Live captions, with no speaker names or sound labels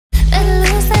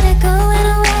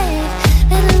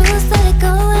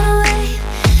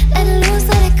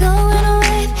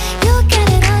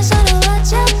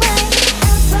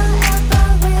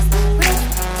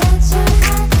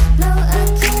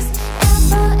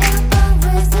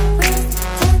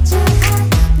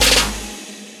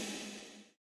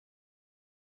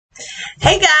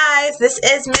this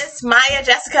is Miss Maya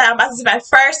Jessica. I'm about to do my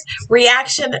first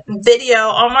reaction video.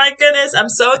 Oh my goodness, I'm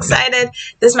so excited.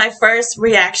 This is my first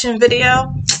reaction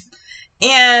video.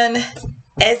 And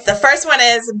the first one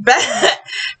is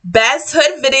Best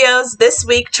Hood Videos This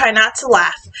Week. Try not to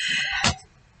laugh.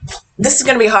 This is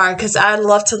going to be hard because I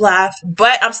love to laugh,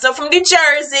 but I'm still from New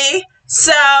Jersey,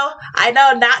 so I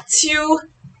know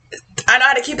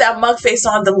how to keep that mug face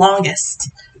on the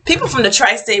longest. People from the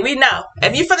tri-state, we know.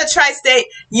 If you're from the tri-state,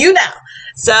 you know.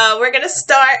 So we're gonna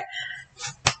start.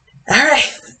 All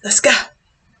right, let's go.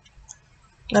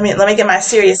 Let me get my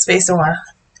serious face on. All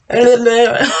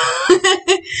right,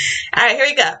 here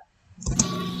we go.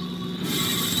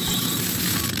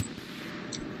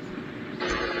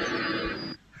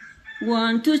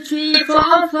 One, 2, 3,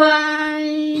 4,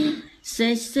 5,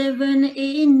 6, 7,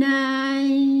 8,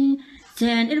 9,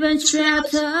 10, 11, 12,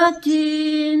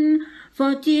 13,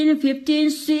 14, 15,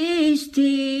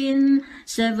 16,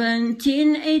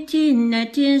 17, 18,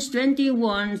 19,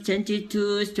 21,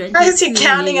 22, 23. Why is he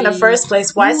counting in the first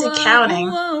place? Why is he counting?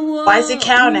 Why is he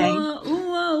counting?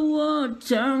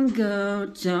 Don't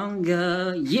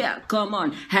go. Yeah, come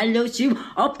on. Hello, you.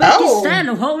 Oh, Pakistan,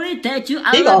 holy that you.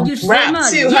 I love you so much.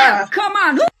 Too, yeah, huh? come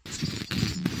on.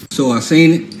 So I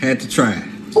seen it, had to try it.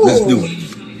 Let's do it.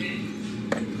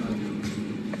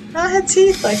 Not her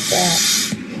teeth like that.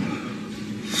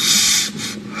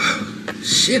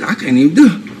 Shit, I can't even do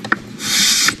it.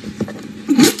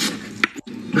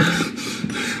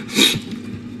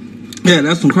 Yeah,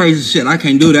 that's some crazy shit. I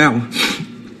can't do that one.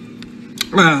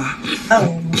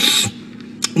 Oh.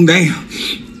 Damn.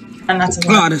 I'm not to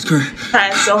laugh. Oh, that's crazy. I'm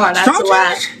trying so hard not to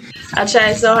laugh. I'm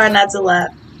trying so hard not to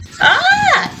laugh.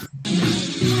 Ah!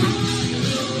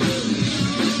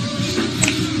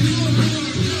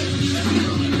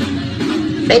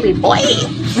 Baby boy.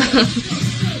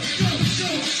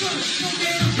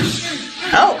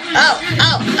 Oh.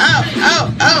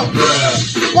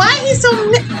 Why is he so...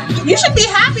 You should be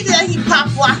happy that he pop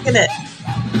blocking it.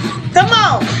 Come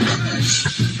on.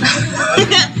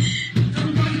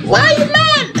 Why are you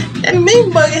mad? And me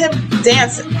bugging him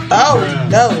dancing. Oh,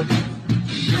 no.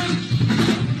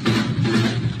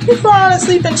 He falling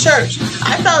asleep in church.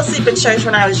 I fell asleep in church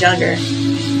when I was younger.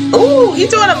 Ooh, he's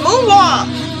doing a moonwalk.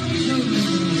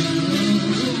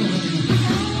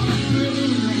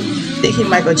 Think he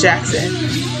Michael Jackson.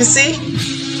 You see?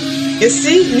 You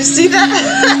see that?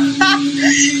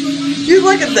 You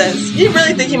look at this. You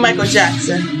really think he Michael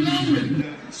Jackson?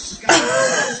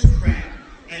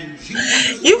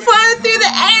 You flying through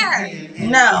the air?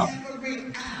 No.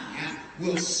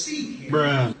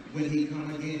 Bruh.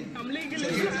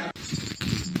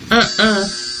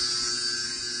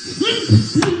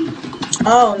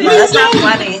 Oh no, that's not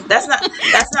funny. That's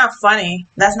not funny.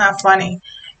 That's not funny.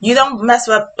 You don't mess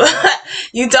up.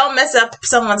 You don't mess up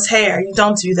someone's hair. You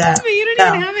don't do that. But you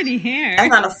don't even have any hair. That's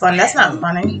not fun. That's not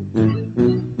funny.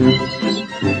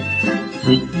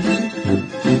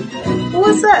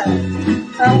 What's that?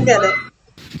 I don't get it. I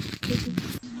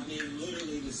mean,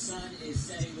 literally, the sun is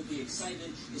setting, but the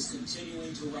excitement is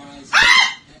continuing to rise.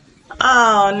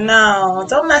 Oh no!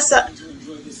 Don't mess up.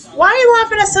 Why are you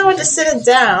laughing at someone just sitting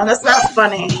down? That's not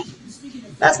funny.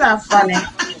 That's not funny.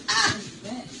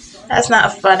 That's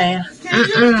not funny. Can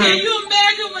you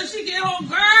imagine when she get home,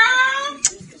 girl?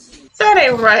 That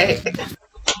ain't right.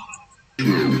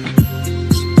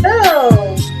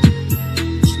 No.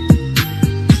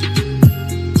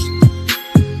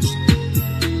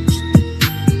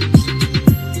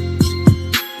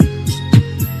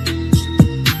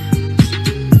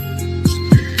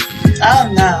 Oh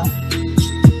no.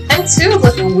 And two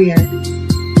looking weird.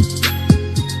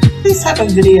 These type of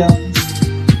videos.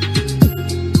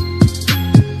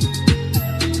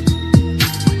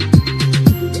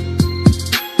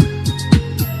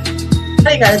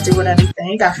 You gotta do with anything.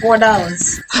 You got $4.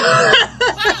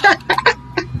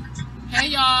 Hey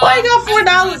y'all. Why you got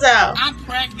 $4 out? I'm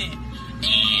pregnant.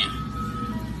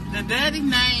 And the daddy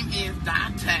name is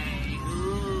Dante.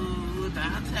 Ooh,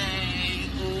 Dante.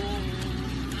 Ooh.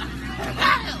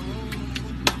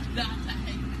 Dante.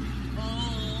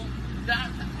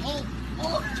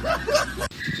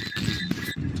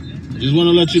 Just want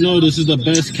to let you know this is the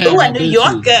best cat. Ooh, a New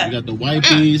Yorker. You got the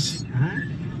wipes.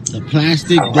 The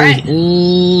plastic goes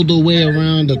all the way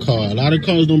around the car. A lot of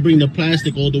cars don't bring the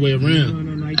plastic all the way around.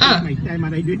 No, I take my time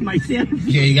and I do it myself.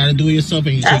 Yeah, you gotta do it yourself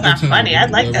and you That's take your not time. funny. I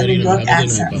like that New York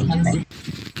accent.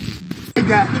 I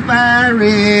got the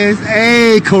virus.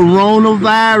 Hey,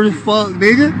 coronavirus, fuck,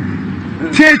 nigga.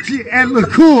 Catch it at the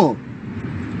core.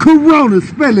 Corona,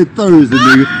 spell it Thursday,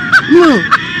 nigga. Look,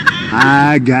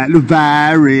 I got the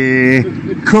virus.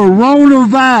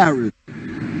 Coronavirus.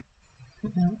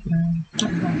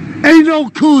 Ain't no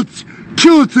cure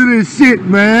to this shit,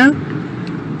 man.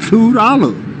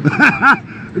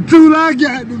 $2. Dude, I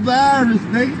got the virus,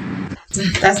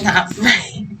 nigga. That's not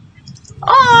right.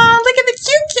 Oh, look at the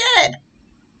cute kid.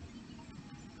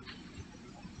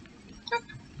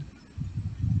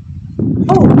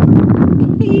 Oh,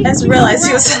 I just realized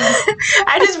he was.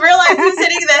 I just realized he was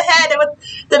hitting the head with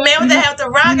the man with the head with the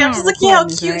rock. I'm just looking how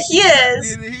cute he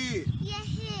is.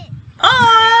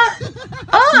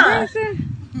 Aww,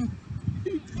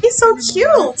 he's so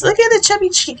cute. Look at the chubby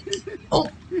cheek. Oh,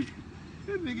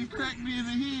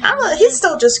 he's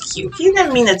still just cute. He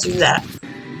didn't mean to do that.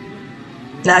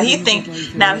 Now he think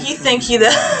he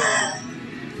the.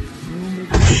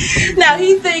 Now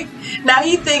he think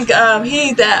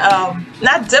he that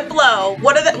not Diplo.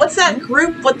 What's that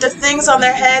group with the things on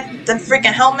their head, the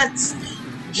freaking helmets?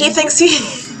 He thinks he.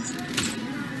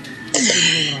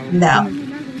 No,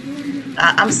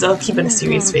 I'm still keeping a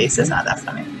serious face. It's not that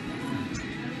funny.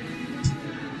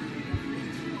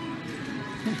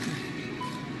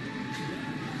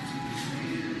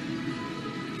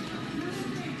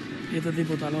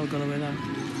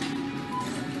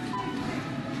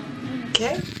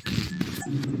 Okay.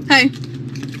 Hey.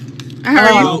 How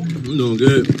are you? I'm doing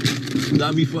good.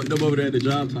 Got me fucked up over there at the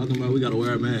job talking about we gotta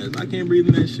wear a mask. I can't breathe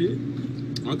in that shit.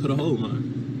 I could have hold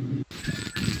mine.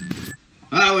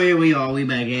 Oh, here we are. We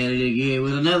back at it again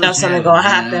with another. Know something gonna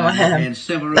happen with him. And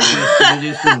several requests to do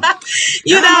this one.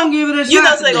 You know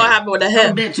something gonna happen with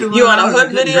him. You on a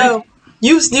hood video?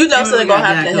 You know something gonna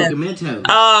happen to him.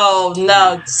 Oh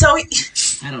no! So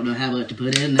I don't know how much to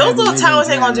put in. Those little towels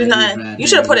ain't gonna do nothing. You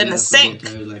should have put it in the sink.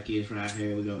 Like this right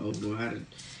here. We go. Oh boy,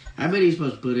 I bet he's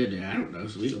supposed to put it there. I don't know.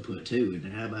 So we gonna put 2 in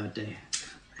there. How about that?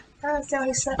 That's what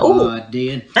he said. Oh, I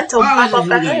did. That's all pop up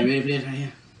that head. You ready for this right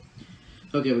here?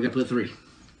 Okay, we gotta put 3.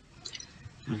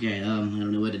 Okay, I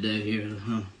don't know what to do here.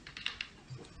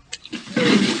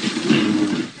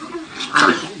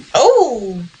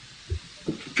 Oh.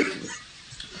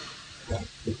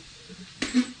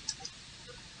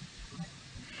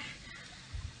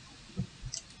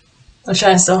 I'm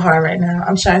trying so hard right now.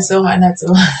 I'm trying so hard not to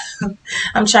laugh.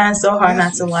 I'm trying so hard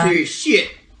not to laugh. Serious shit.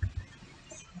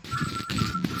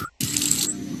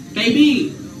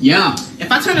 Baby. Yeah.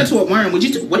 If I turn into a worm, what are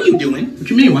you doing? What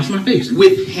you mean? Wash my face.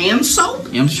 With hand soap?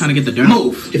 Yeah, I'm just trying to get the dirt.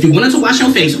 Move. If you wanted to wash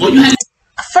your face, all you had to...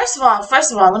 First of all, let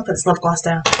me put this lip gloss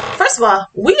down. First of all,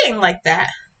 we ain't like that.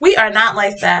 We are not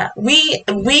like that.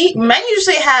 Men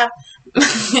usually have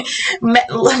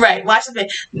right, watch the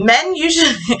face. Men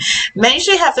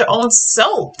usually have their own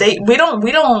soap. We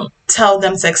don't tell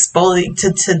them to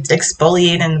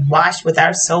exfoliate and wash with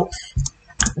our soap.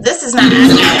 This is not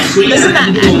accurate. This is not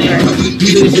accurate.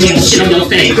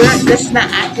 This is not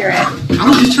accurate. I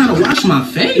was just trying to wash my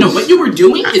face. No, what you were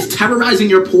doing is terrorizing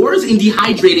your pores and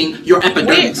dehydrating your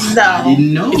epidermis. No. I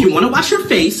didn't know. If you want to wash your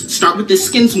face, start with this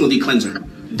skin smoothie cleanser.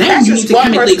 Then you need to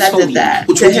chemically exfoliate,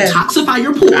 which will detoxify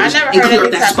your pores and clear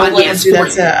up that spotty ass skin.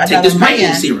 Take this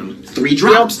whitening serum, 3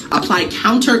 drops, apply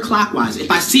counterclockwise.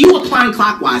 If I see you applying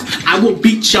clockwise, I will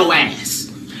beat your ass.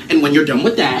 And when you're done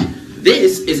with that,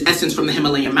 this is essence from the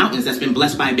Himalayan mountains that's been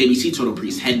blessed by a baby sea turtle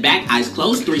priest. Head back, eyes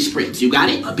closed, 3 spritz. You got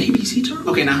it? A baby sea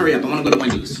turtle? Okay, now hurry up. I want to go to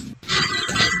Wendy's.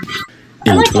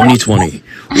 In 2020,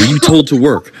 were you told to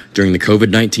work during the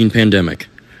COVID-19 pandemic?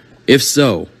 If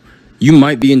so, you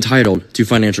might be entitled to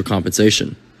financial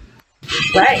compensation.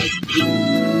 Right.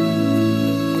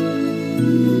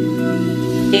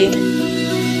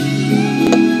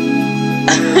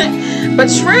 But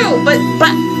true, but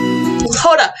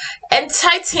hold up. And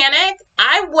Titanic,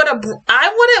 I wouldn't.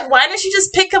 Why didn't she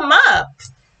just pick him up?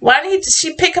 Why didn't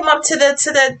she pick him up to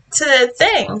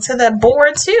the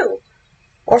board too,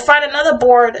 or find another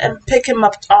board and pick him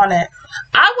up on it?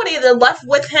 I would either left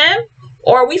with him,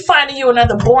 or we finding you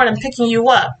another board and picking you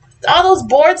up. All those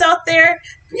boards out there,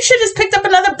 you should just picked up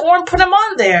another board and put them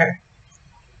on there.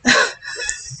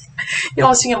 You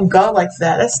don't see him go like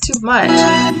that. That's too much.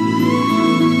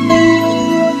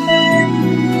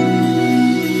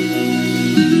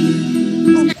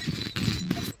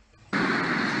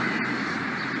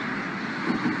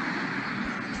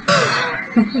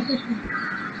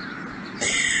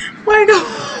 My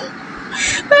God,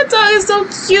 that dog is so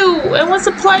cute and wants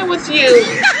to play with you.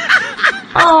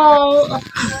 Oh.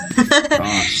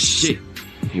 Oh shit!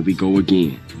 Here we go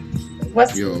again.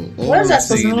 What is that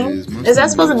supposed to mean? Is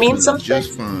that supposed to mean something?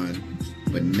 Just fine,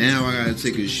 but now I gotta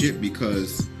take a shit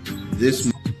because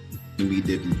this we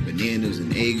did bananas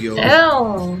and egg yolk.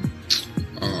 Ew.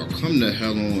 Oh, come the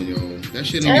hell on, yo! That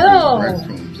shit ain't even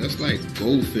breadcrumbs. That's like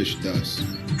goldfish dust.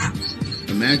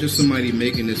 Imagine somebody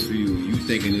making this for you. You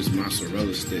thinking it's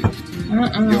mozzarella sticks.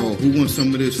 Yo, who wants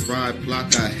some of this fried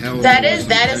placa? Hell, that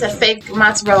is a fake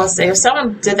mozzarella stick. If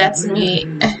someone did that to me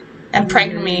and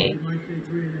pranked me,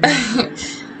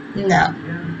 no.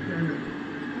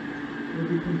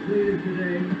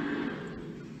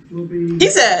 He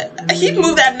said he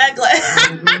moved that necklace.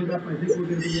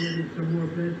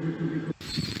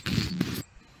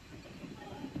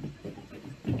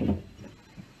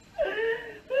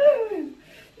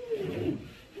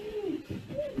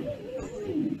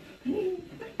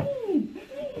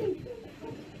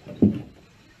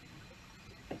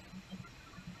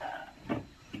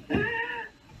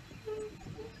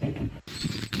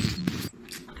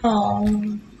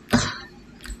 Oh,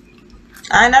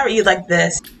 I never eat like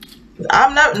this.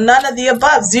 I'm not none of the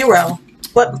above. Zero.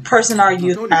 What person are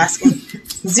you asking?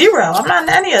 Zero. I'm not in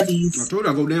any of these. I told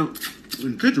you I go down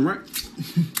in the kitchen, right?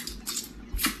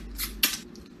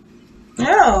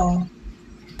 No.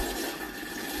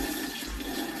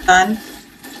 None.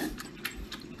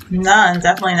 None.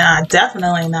 Definitely not.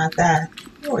 Definitely not that.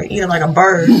 We're eating like a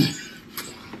bird.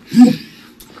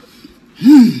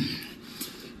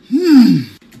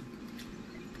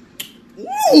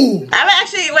 I'm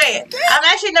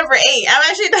actually number 8. I'm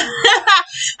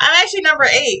actually number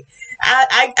 8.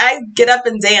 I get up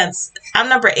and dance. I'm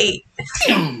number 8.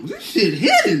 Damn, this shit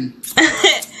hidden.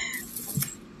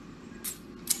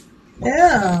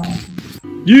 Yeah.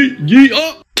 Yee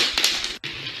up.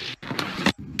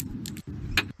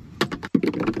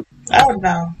 Oh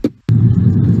no.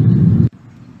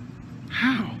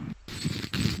 How?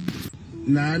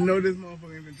 Nah, I know this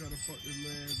motherfucker ain't been trying to fuck this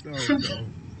last dog, though.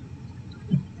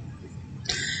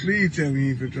 Please tell me he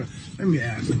ain't been trying. Let me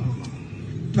ask him. Hold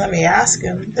on. Let me ask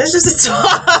him. It's just a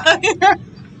dog. You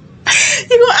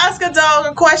gonna ask a dog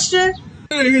a question?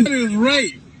 It is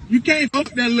rape. You can't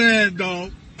fuck that last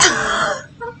dog.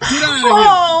 Get out of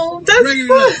Oh, here. Bring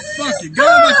it up. Fuck it. Go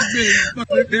about your business. Fuck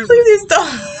it. Look at these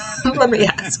dogs. Let me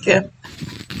ask him.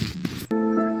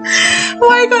 Why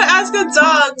are you gonna ask a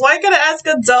dog? Why are you gonna ask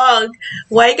a dog?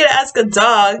 Why are you gonna ask a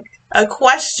dog a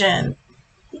question?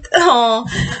 Oh,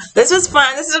 this was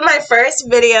fun. This is my first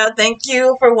video. Thank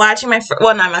you for watching my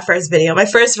well, not my first video, my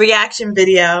first reaction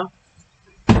video.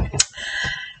 That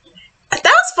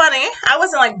was funny. I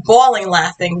wasn't like bawling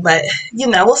laughing, but you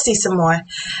know, we'll see some more.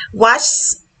 Watch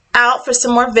out for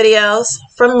some more videos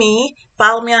from me.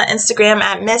 Follow me on Instagram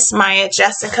at Miss Maya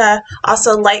Jessica.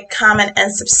 Also like, comment,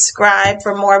 and subscribe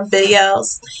for more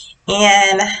videos.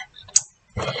 And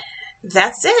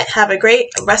that's it. Have a great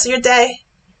rest of your day.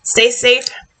 Stay safe.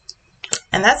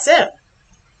 And that's it.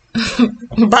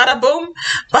 Bada boom,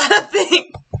 bada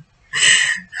bing.